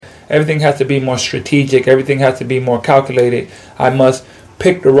Everything has to be more strategic. Everything has to be more calculated. I must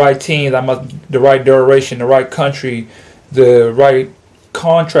pick the right teams. The right duration, the right country, the right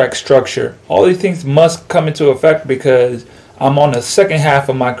contract structure. All these things must come into effect because I'm on the second half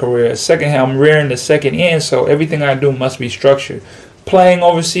of my career. I'm rearing the second end, so everything I do must be structured. Playing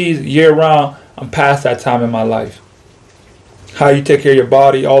overseas year round, I'm past that time in my life. How you take care of your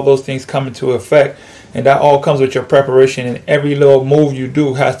body, all those things come into effect, and that all comes with your preparation, and every little move you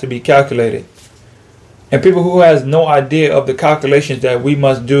do has to be calculated. And people who has no idea of the calculations that we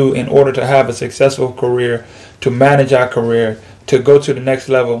must do in order to have a successful career, to manage our career, to go to the next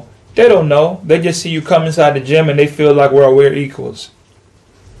level, they don't know. They just see you come inside the gym and they feel like we're equals.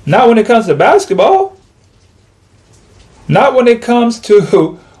 Not when it comes to basketball. Not when it comes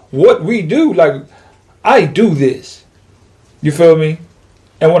to what we do. Like, I do this. You feel me?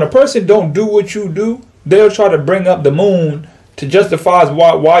 And when a person don't do what you do, they'll try to bring up the moon to justify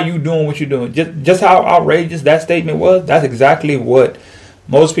why you doing what you're doing. Just how outrageous that statement was, that's exactly what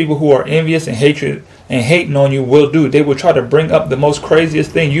most people who are envious and hatred and hating on you will do. They will try to bring up the most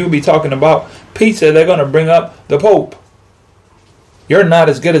craziest thing. You'll be talking about pizza, they're going to bring up the Pope. You're not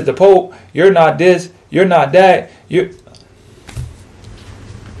as good as the Pope. You're not this. You're not that.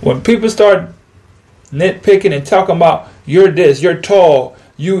 When people start nitpicking and talking about you're this, you're tall,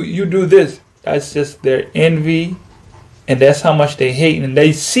 you do this, that's just their envy, and that's how much they hate. And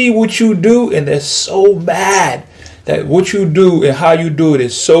they see what you do and they're so mad that what you do and how you do it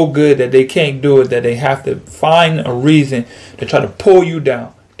is so good that they can't do it, that they have to find a reason to try to pull you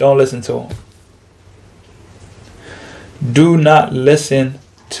down. Don't listen to them. Do not listen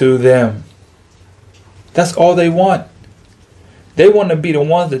to them. That's all they want. They want to be the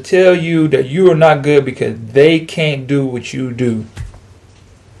ones to tell you that you are not good because they can't do what you do.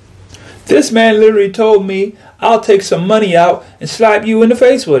 This man literally told me, I'll take some money out and slap you in the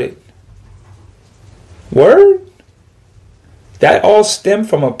face with it. Word? That all stemmed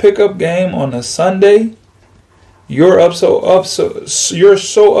from a pickup game on a Sunday. You're so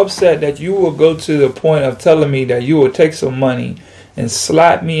upset that you will go to the point of telling me that you will take some money and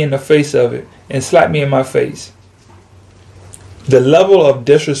slap me in the face of it and slap me in my face. The level of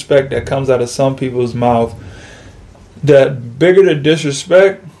disrespect that comes out of some people's mouth, the bigger the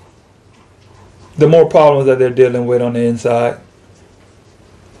disrespect, the more problems that they're dealing with on the inside.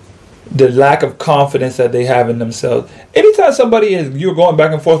 The lack of confidence that they have in themselves. Anytime you're going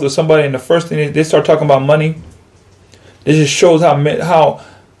back and forth with somebody and the first thing they start talking about money, it just shows how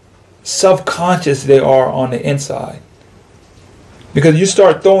self-conscious they are on the inside. Because you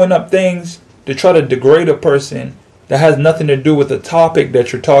start throwing up things to try to degrade a person that has nothing to do with the topic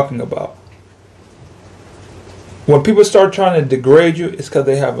that you're talking about. When people start trying to degrade you, it's because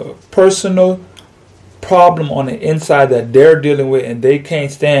they have a personal problem on the inside that they're dealing with and they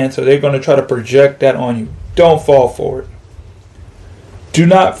can't stand, so they're going to try to project that on you. Don't fall for it. Do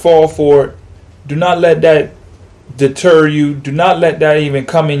not fall for it. Do not let that deter you. Do not let that even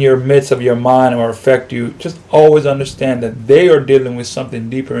come in your midst of your mind or affect you. Just always understand that they are dealing with something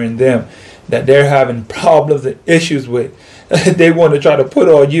deeper in them that they're having problems and issues with. They want to try to put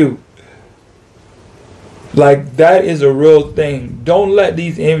on you. Like, that is a real thing. Don't let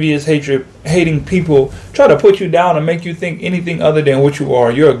these envious, hating people try to put you down and make you think anything other than what you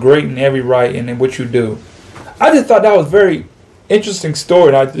are. You're great in every right and in what you do. I just thought that was a very interesting story,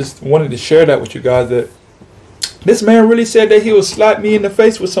 and I just wanted to share that with you guys. That this man really said that he would slap me in the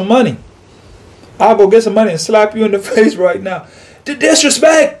face with some money. I'll go get some money and slap you in the face right now. The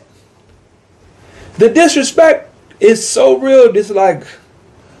disrespect! The disrespect is so real. It's like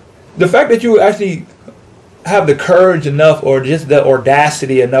the fact that you actually have the courage enough or just the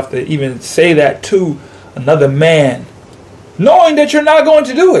audacity enough to even say that to another man, knowing that you're not going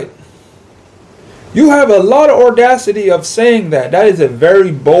to do it. You have a lot of audacity of saying that. That is a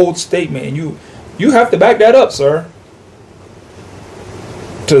very bold statement, and you have to back that up, sir.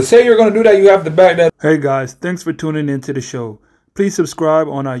 To say you're going to do that, you have to back that up. Hey guys, thanks for tuning into the show. Please subscribe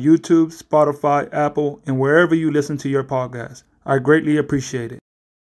on our YouTube, Spotify, Apple, and wherever you listen to your podcast. I greatly appreciate it.